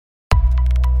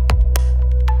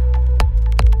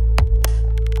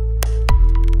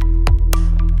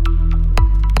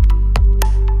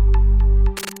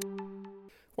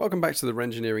Welcome back to the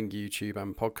Rengineering YouTube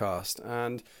and podcast.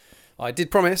 And I did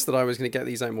promise that I was going to get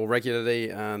these out more regularly,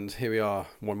 and here we are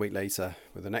 1 week later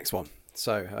with the next one.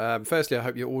 So, firstly, I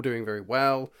hope you're all doing very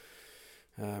well.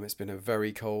 It's been a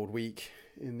very cold week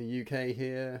in the UK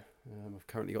here. I've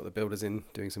currently got the builders in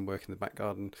doing some work in the back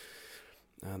garden,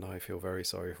 and I feel very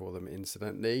sorry for them,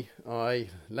 incidentally. I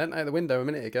leant out the window a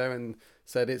minute ago and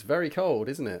said, "It's very cold,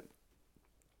 isn't it?"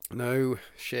 No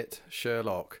shit,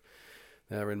 Sherlock.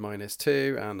 They're in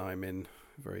 -2 and I'm in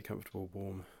a very comfortable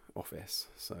warm office,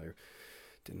 so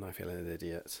didn't I feel an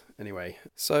idiot? Anyway,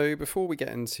 so before we get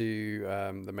into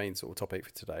the main sort of topic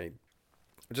for today,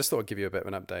 I just thought I'd give you a bit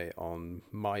of an update on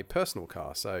my personal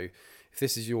car. So if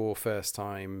this is your first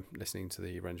time listening to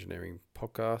the Rengineering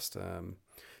podcast,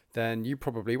 then you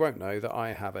probably won't know that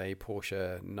I have a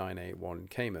Porsche 981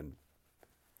 Cayman.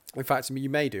 In fact, you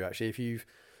may do actually if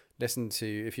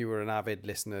you were an avid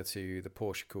listener to the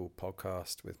Porsche Cool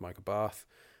podcast with Michael Barth.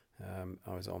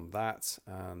 I was on that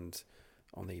and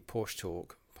on the Porsche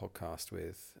Talk podcast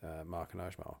with Mark and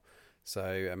Ajmal.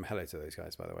 So hello to those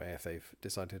guys, by the way, if they've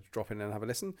decided to drop in and have a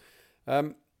listen.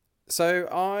 So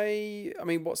I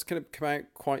mean, what's going to come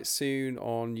out quite soon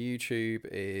on YouTube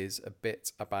is a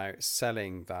bit about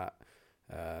selling that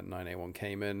 981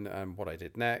 Cayman and what I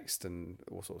did next and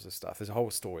all sorts of stuff. There's a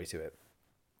whole story to it.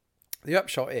 The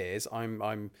upshot is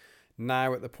I'm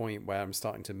now at the point where I'm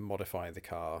starting to modify the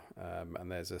car,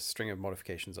 and there's a string of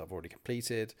modifications I've already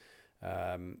completed.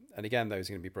 And again, those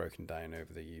are going to be broken down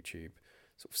over the YouTube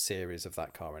sort of series of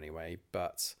that car anyway.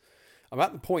 But I'm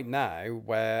at the point now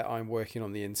where I'm working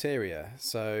on the interior.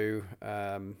 So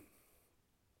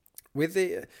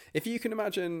if you can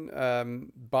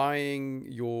imagine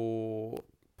buying your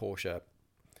Porsche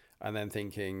and then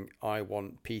thinking, I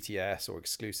want PTS or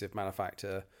exclusive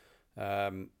manufacturer.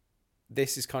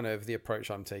 This is kind of the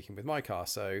approach I'm taking with my car.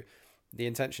 So the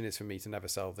intention is for me to never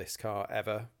sell this car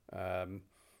ever.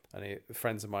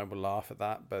 Friends of mine will laugh at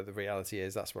that, but the reality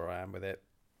is that's where I am with it.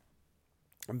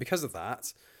 And because of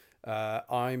that,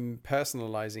 I'm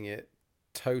personalizing it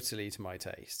totally to my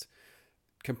taste.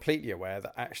 Completely aware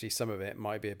that actually some of it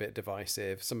might be a bit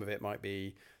divisive. Some of it might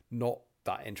be not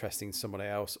that interesting to somebody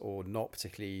else, or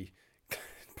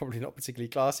probably not particularly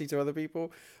classy to other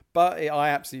people. But I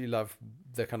absolutely love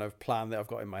the kind of plan that I've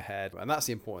got in my head. And that's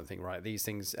the important thing, right? These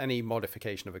things, any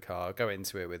modification of a car, go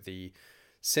into it with the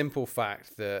simple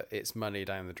fact that it's money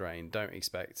down the drain. Don't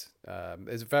expect,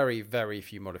 there's very, very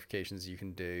few modifications you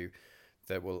can do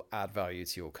that will add value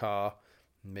to your car.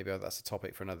 Maybe that's a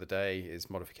topic for another day, is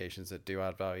modifications that do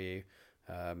add value.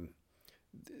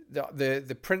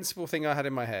 The principal thing I had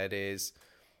in my head is,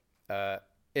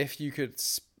 if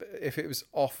it was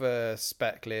off a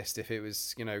spec list, if it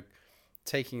was,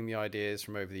 taking the ideas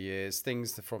from over the years,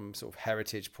 things from sort of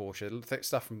heritage Porsche,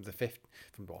 stuff from the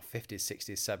 50s,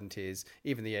 60s, 70s,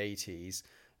 even the 80s,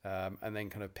 and then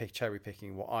kind of cherry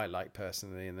picking what I like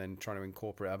personally, and then trying to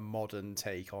incorporate a modern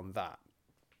take on that.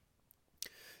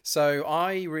 So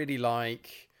I really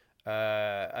like,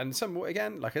 and some,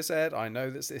 again, like I said, I know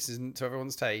that this isn't to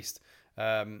everyone's taste,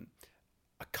 a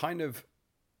kind of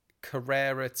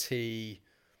Carrera T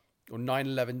or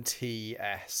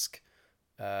 911T-esque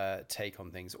take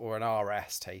on things, or an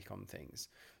RS take on things.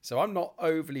 So I'm not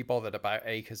overly bothered about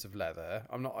acres of leather.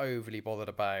 I'm not overly bothered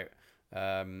about,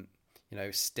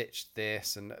 stitched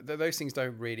this, and those things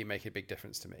don't really make a big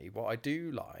difference to me. What I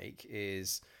do like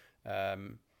is,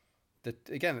 the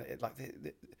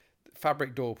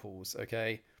fabric door pulls,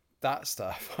 okay? That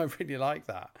stuff, I really like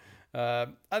that.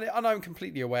 And I'm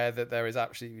completely aware that there is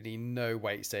absolutely no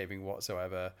weight saving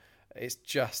whatsoever. It's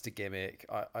just a gimmick.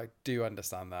 I do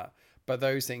understand that. But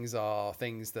those things are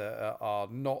things that are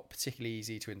not particularly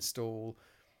easy to install.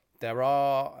 There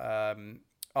are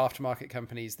aftermarket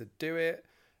companies that do it.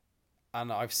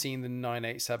 And I've seen the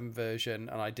 987 version,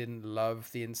 and I didn't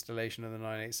love the installation of the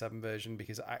 987 version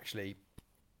because actually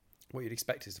what you'd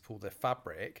expect is to pull the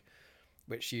fabric,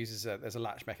 which uses there's a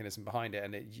latch mechanism behind it,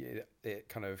 and it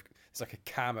kind of, it's like a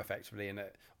cam effectively, and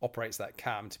it operates that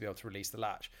cam to be able to release the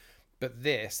latch. But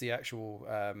the actual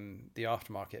the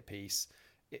aftermarket piece,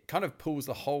 it kind of pulls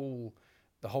the whole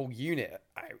unit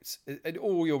out. And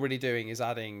all you're really doing is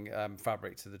adding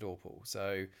fabric to the door pull.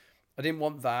 So I didn't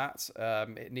want that.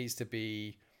 It needs to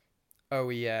be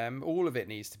OEM. All of it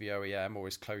needs to be OEM, or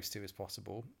as close to as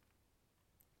possible.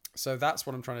 So that's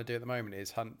what I'm trying to do at the moment,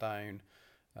 is hunt down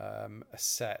a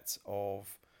set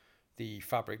of the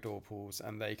fabric door pulls,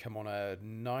 and they come on a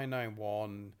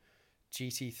 991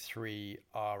 GT3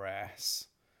 RS,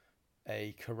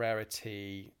 a Carrera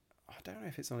T. I don't know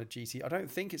if it's on a GT. I don't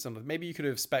think it's on. Maybe you could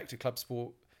have spec'd a Club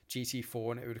Sport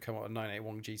GT4 and it would have come on a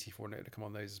 981 GT4 and it would have come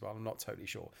on those as well. I'm not totally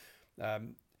sure.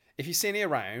 if you see any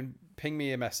around, ping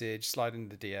me a message, slide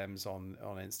into the DMs on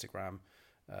Instagram,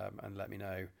 and let me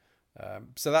know.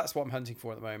 So that's what I'm hunting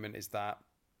for at the moment, is that.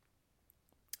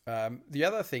 The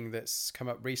other thing that's come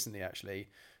up recently, actually,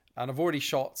 and I've already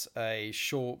shot a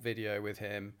short video with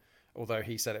him, although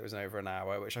he said it was over an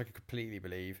hour, which I could completely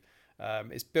believe.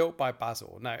 It's Built by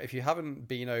Basil. Now, if you haven't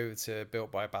been over to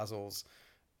Built by Basil's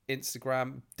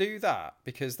Instagram, do that,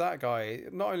 because that guy,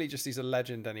 not only just he's a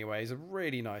legend anyway, he's a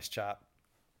really nice chap.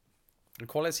 The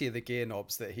quality of the gear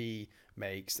knobs that he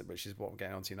makes, which is what I'm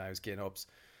getting onto now, is gear knobs.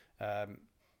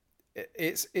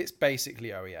 It's basically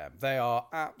OEM. They are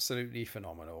absolutely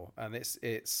phenomenal, and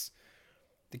it's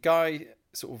the guy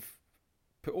sort of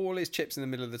put all his chips in the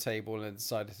middle of the table and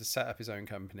decided to set up his own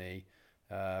company.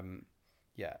 And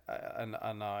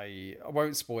I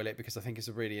won't spoil it because I think it's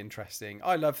a really interesting.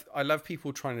 I love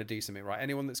people trying to do something right.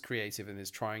 Anyone that's creative and is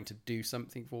trying to do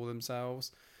something for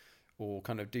themselves, or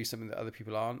kind of do something that other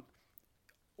people aren't,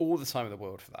 all the time in the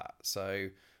world for that.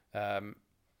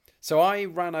 So I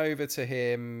ran over to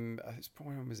him.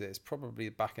 When was it? It's probably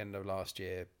the back end of last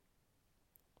year,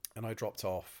 and I dropped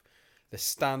off the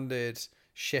standard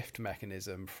shift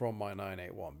mechanism from my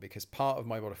 981, because part of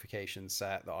my modification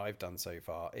set that I've done so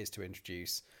far is to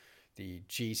introduce the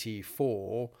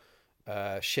GT4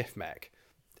 shift mech.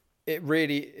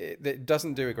 It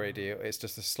doesn't do a great deal. It's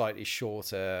just a slightly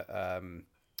shorter.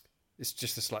 It's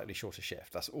just a slightly shorter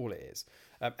shift. That's all it is.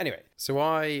 Anyway, so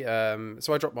I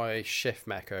dropped my shift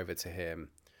mech over to him,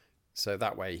 so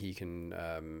that way he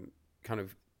can kind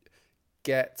of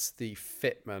get the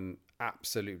fitment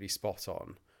absolutely spot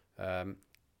on.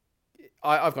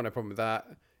 I've got no problem with that.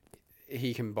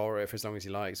 He can borrow it for as long as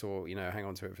he likes, or hang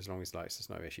on to it for as long as he likes.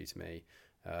 There's no issue to me.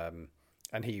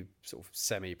 And he sort of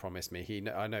semi-promised me.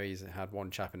 I know he's had one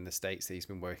chap in the States that he's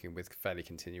been working with fairly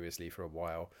continuously for a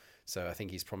while. So I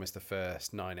think he's promised the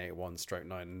first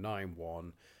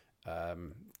 981/991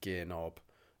 gear knob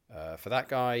for that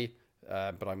guy.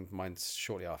 But mine's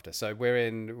shortly after. So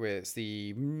it's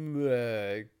the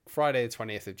Friday the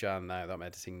 20th of Jan now that I'm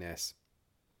editing this.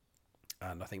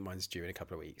 And I think mine's due in a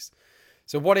couple of weeks.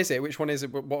 So what is it? Which one is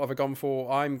it? What have I gone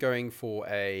for? I'm going for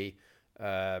a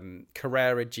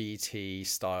Carrera GT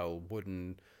style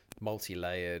wooden,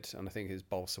 multi-layered, and I think it's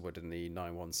balsa wood in the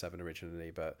 917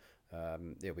 originally, but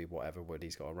it'll be whatever wood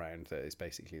he's got around that is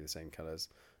basically the same colours,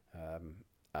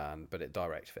 but it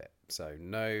direct fit, so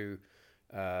no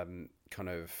kind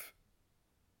of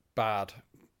bad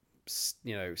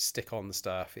stick on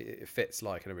stuff. It fits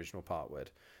like an original part would.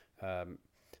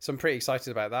 So I'm pretty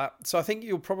excited about that. So I think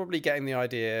you're probably getting the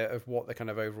idea of what the kind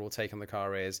of overall take on the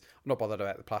car is. I'm not bothered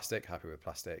about the plastic, happy with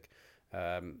plastic.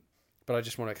 But I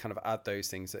just want to kind of add those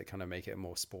things that kind of make it a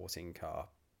more sporting car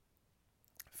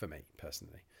for me,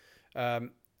 personally.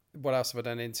 What else have I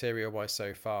done interior-wise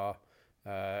so far?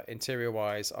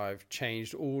 Interior-wise, I've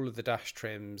changed all of the dash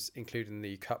trims, including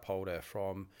the cup holder,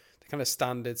 from the kind of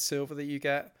standard silver that you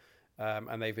get.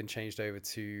 And they've been changed over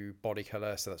to body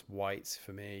colour, so that's white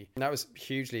for me. And that was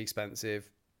hugely expensive.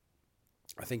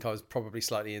 I think I was probably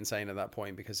slightly insane at that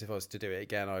point, because if I was to do it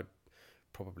again, I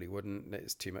probably wouldn't.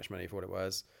 It's too much money for what it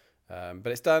was. But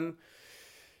it's done.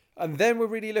 And then we're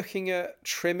really looking at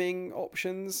trimming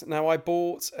options. Now, I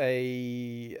bought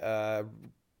a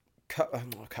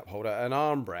cup holder, an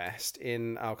armrest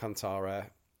in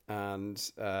Alcantara.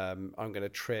 And I'm going to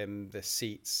trim the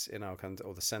seats in Alcantara,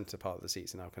 or the centre part of the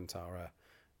seats in Alcantara,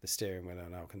 the steering wheel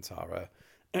in Alcantara.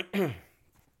 I'm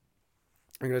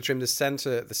going to trim the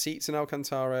seats in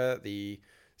Alcantara, the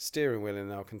steering wheel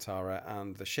in Alcantara,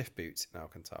 and the shift boots in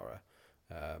Alcantara,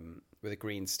 with a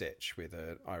green stitch, with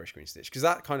an Irish green stitch. Because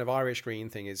that kind of Irish green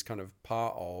thing is kind of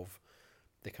part of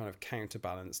the kind of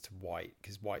counterbalance to white,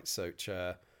 because white's it's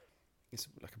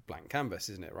like a blank canvas,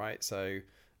 isn't it, right? So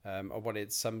I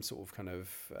wanted some sort of kind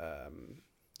of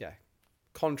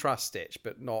contrast stitch,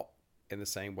 but not in the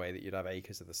same way that you'd have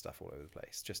acres of the stuff all over the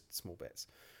place, just small bits.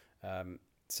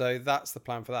 So that's the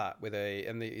plan for that.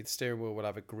 And the steering wheel will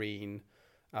have a green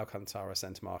Alcantara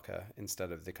centre marker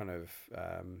instead of the kind of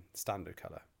standard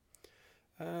colour.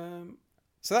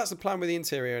 So that's the plan with the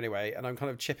interior anyway, and I'm kind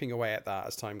of chipping away at that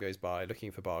as time goes by,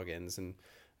 looking for bargains and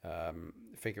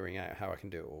figuring out how I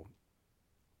can do it all.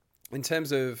 In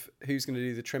terms of who's going to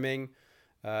do the trimming,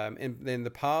 in the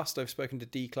past, I've spoken to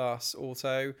D-Class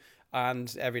Auto,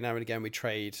 and every now and again we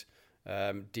trade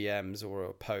DMs or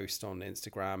a post on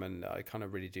Instagram, and I kind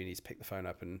of really do need to pick the phone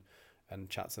up and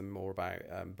chat to them more about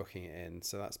booking it in.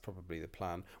 So that's probably the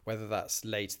plan. Whether that's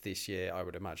later this year, I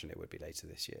would imagine it would be later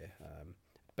this year,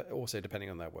 but also depending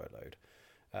on their workload.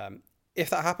 If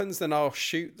that happens, then I'll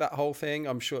shoot that whole thing.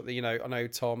 I'm sure that, I know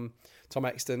Tom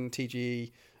Exton,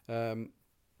 TGE,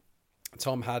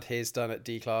 Tom had his done at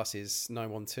D Class, his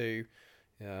 912,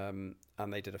 and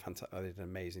they did they did an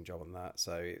amazing job on that.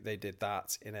 So they did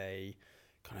that in a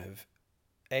kind of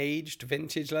aged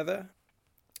vintage leather,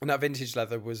 and that vintage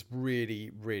leather was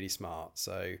really, really smart.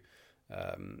 So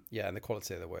yeah, and the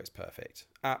quality of the work's perfect,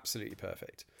 absolutely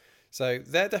perfect. So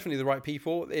they're definitely the right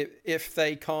people. If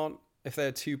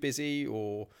they're too busy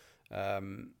or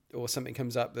something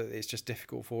comes up that it's just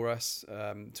difficult for us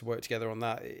to work together on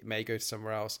that, it may go to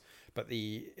somewhere else. But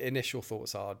the initial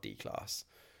thoughts are D Class.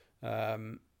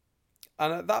 And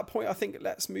at that point, I think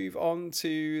let's move on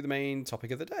to the main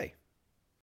topic of the day.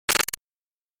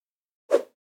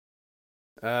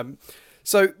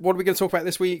 So what are we going to talk about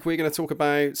this week? We're going to talk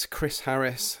about Chris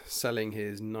Harris selling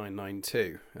his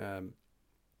 992.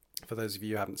 For those of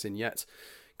you who haven't seen yet,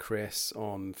 Chris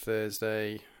on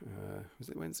Thursday, was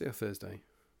it Wednesday or Thursday?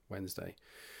 Wednesday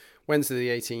the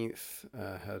 18th,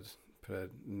 had put a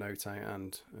note out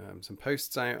and some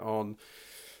posts out on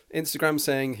Instagram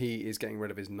saying he is getting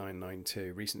rid of his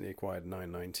 992, recently acquired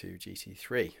 992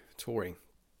 GT3 Touring.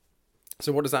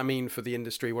 So what does that mean for the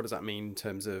industry? What does that mean in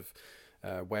terms of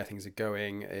where things are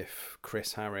going? If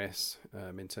Chris Harris,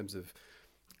 in terms of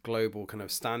global kind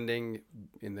of standing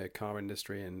in the car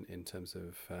industry and in terms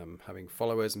of having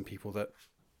followers and people that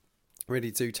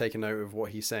really do take a note of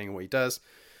what he's saying and what he does,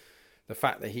 the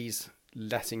fact that he's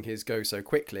letting his go so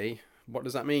quickly, what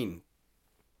does that mean?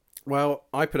 Well,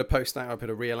 I put a post out, I put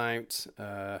a reel out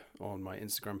on my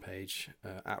Instagram page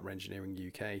at Rengineering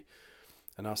UK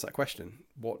and asked that question.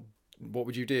 What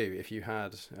would you do if you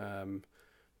had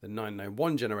the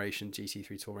 991 generation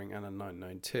GT3 Touring and a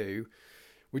 992?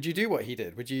 Would you do what he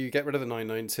did? Would you get rid of the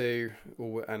 992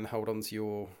 and hold on to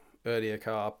your earlier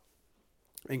car?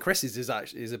 And Chris's is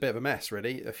a bit of a mess,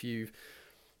 really. If you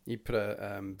put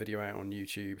a video out on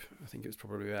YouTube, I think it was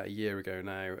probably about a year ago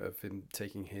now, of him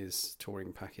taking his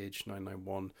touring package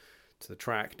 991 to the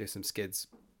track, do some skids,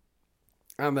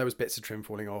 and there was bits of trim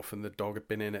falling off, and the dog had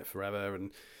been in it forever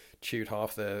and chewed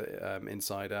half the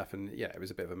inside up, and yeah, it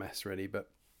was a bit of a mess, really. But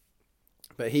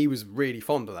he was really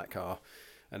fond of that car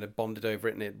and had bonded over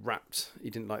it, and it wrapped. He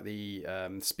didn't like the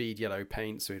speed yellow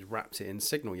paint, so he'd wrapped it in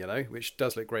signal yellow, which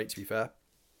does look great, to be fair,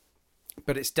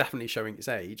 but it's definitely showing its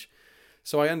age.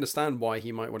 So I understand why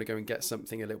he might want to go and get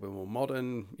something a little bit more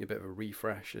modern, a bit of a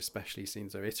refresh, especially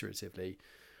seen so iteratively.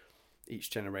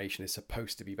 Each generation is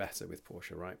supposed to be better with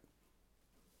Porsche, right?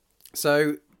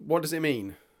 So what does it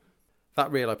mean?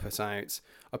 That reel I put out,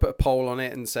 I put a poll on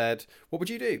it and said, what would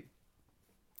you do?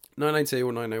 992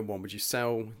 or 991? Would you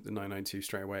sell the 992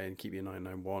 straight away and keep your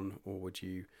 991, or would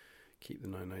you keep the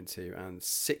 992? And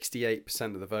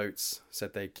 68% of the votes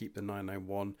said they'd keep the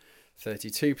 991.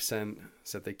 32%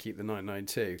 said they'd keep the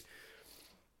 992.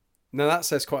 Now that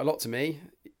says quite a lot to me.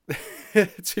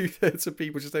 2/3 of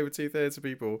people, just over 2/3 of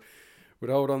people, would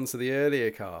hold on to the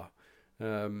earlier car.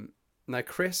 Now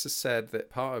Chris has said that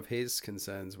part of his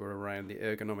concerns were around the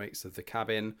ergonomics of the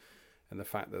cabin and the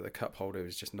fact that the cup holder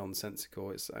is just nonsensical.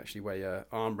 It's actually where your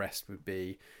armrest would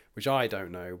be, which I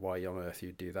don't know why on earth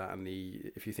you'd do that. And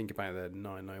if you think about the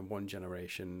 991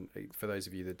 generation, for those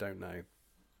of you that don't know,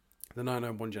 the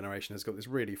 991 generation has got this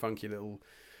really funky little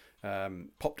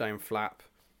pop-down flap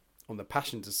on the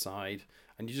passenger side,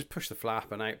 and you just push the flap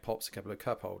and out pops a couple of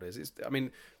cup holders. I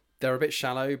mean, they're a bit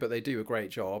shallow, but they do a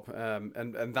great job,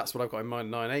 and that's what I've got in my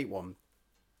 981.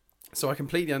 So I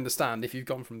completely understand if you've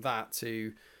gone from that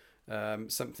to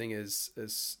something as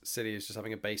silly as just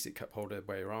having a basic cup holder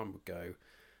where your arm would go,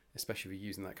 especially if you're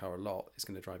using that car a lot, it's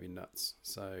going to drive you nuts.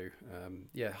 So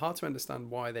yeah, hard to understand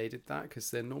why they did that,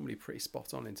 because they're normally pretty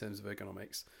spot on in terms of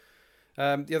ergonomics.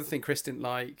 The other thing Chris didn't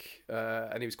like,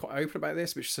 and he was quite open about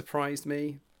this, which surprised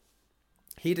me,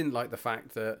 he didn't like the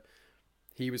fact that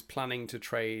he was planning to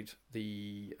trade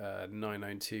the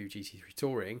 992 GT3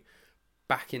 Touring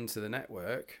back into the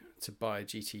network to buy a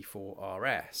GT4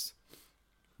 RS.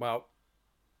 Well,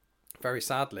 very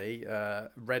sadly,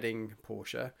 Reading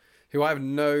Porsche, who I have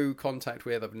no contact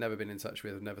with, I've never been in touch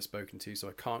with, I've never spoken to, so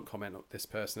I can't comment on this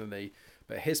personally,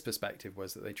 but his perspective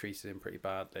was that they treated him pretty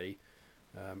badly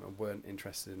and weren't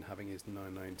interested in having his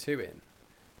 992 in.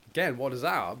 Again, what does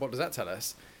that tell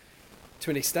us? To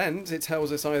an extent, it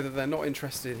tells us either they're not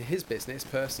interested in his business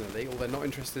personally, or they're not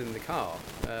interested in the car.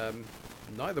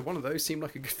 Neither one of those seemed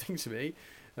like a good thing to me.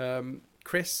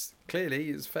 Chris clearly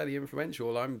is fairly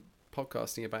influential. I'm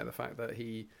podcasting about the fact that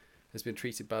he has been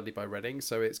treated badly by Reading,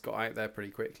 so it's got out there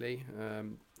pretty quickly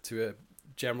to a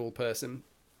general person.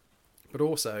 But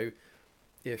also,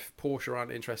 if Porsche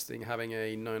aren't interested in having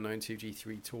a 992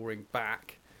 G3 Touring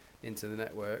back into the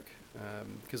network,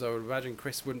 because I would imagine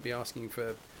Chris wouldn't be asking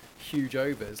for huge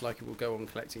overs like it will go on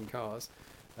collecting cars,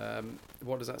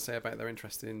 What does that say about their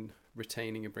interest in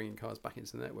retaining and bringing cars back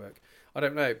into the network? I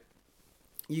don't know.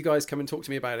 You guys come and talk to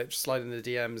me about it. Just slide in the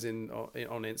DMs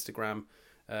on Instagram.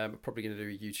 I'm probably going to do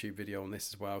a YouTube video on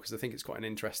this as well, because I think it's quite an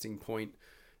interesting point,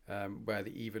 where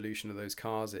the evolution of those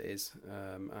cars is,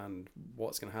 and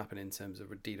what's going to happen in terms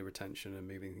of dealer retention and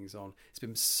moving things on. It's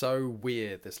been so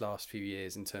weird this last few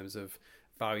years in terms of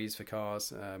values for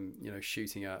cars,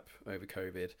 shooting up over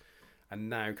COVID, and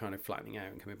now kind of flattening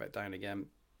out and coming back down again.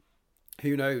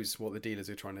 Who knows what the dealers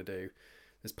are trying to do?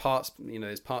 There's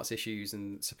parts issues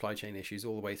and supply chain issues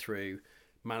all the way through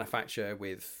manufacture,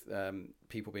 with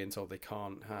people being told they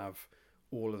can't have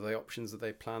all of the options that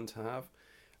they plan to have,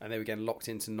 and they were getting locked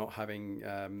into not having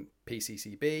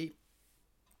PCCB.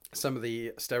 Some of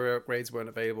the stereo upgrades weren't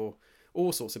available,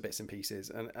 all sorts of bits and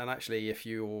pieces. And actually, if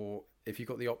you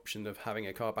got the option of having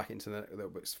a car back into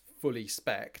that was fully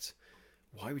spec'd,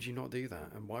 why would you not do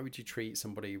that? And why would you treat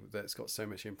somebody that's got so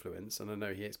much influence? And I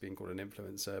know he hates being called an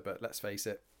influencer, but let's face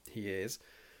it, he is.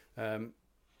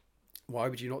 Why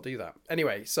would you not do that?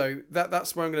 Anyway, so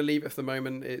that's where I'm going to leave it for the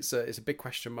moment. It's a big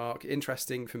question mark.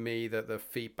 Interesting for me that the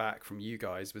feedback from you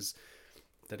guys was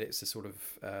that it's a sort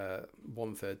of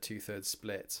 1/3, 2/3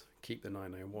 split. Keep the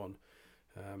 901.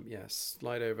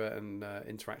 Slide over and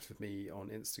interact with me on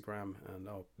Instagram, and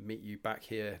I'll meet you back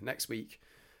here next week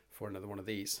for another one of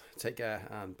these. Take care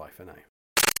and bye for now.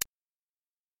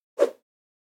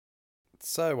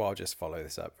 So I'll just follow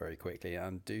this up very quickly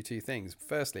and do two things.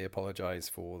 Firstly, apologise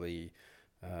for the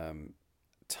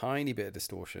tiny bit of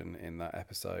distortion in that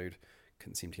episode.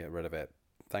 Couldn't seem to get rid of it.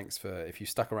 Thanks if you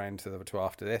stuck around to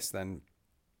after this, then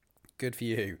good for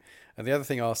you. And the other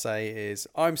thing I'll say is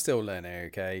I'm still learning,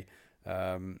 okay?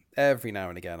 Every now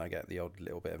and again I get the odd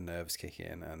little bit of nerves kick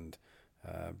in and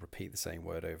repeat the same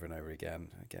word over and over again.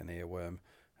 Get an earworm,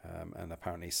 and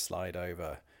apparently slide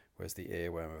over was the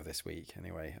earworm of this week.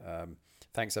 Anyway,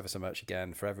 thanks ever so much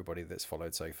again for everybody that's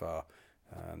followed so far,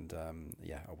 and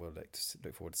I will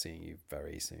look forward to seeing you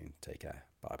very soon. Take care.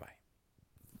 Bye bye.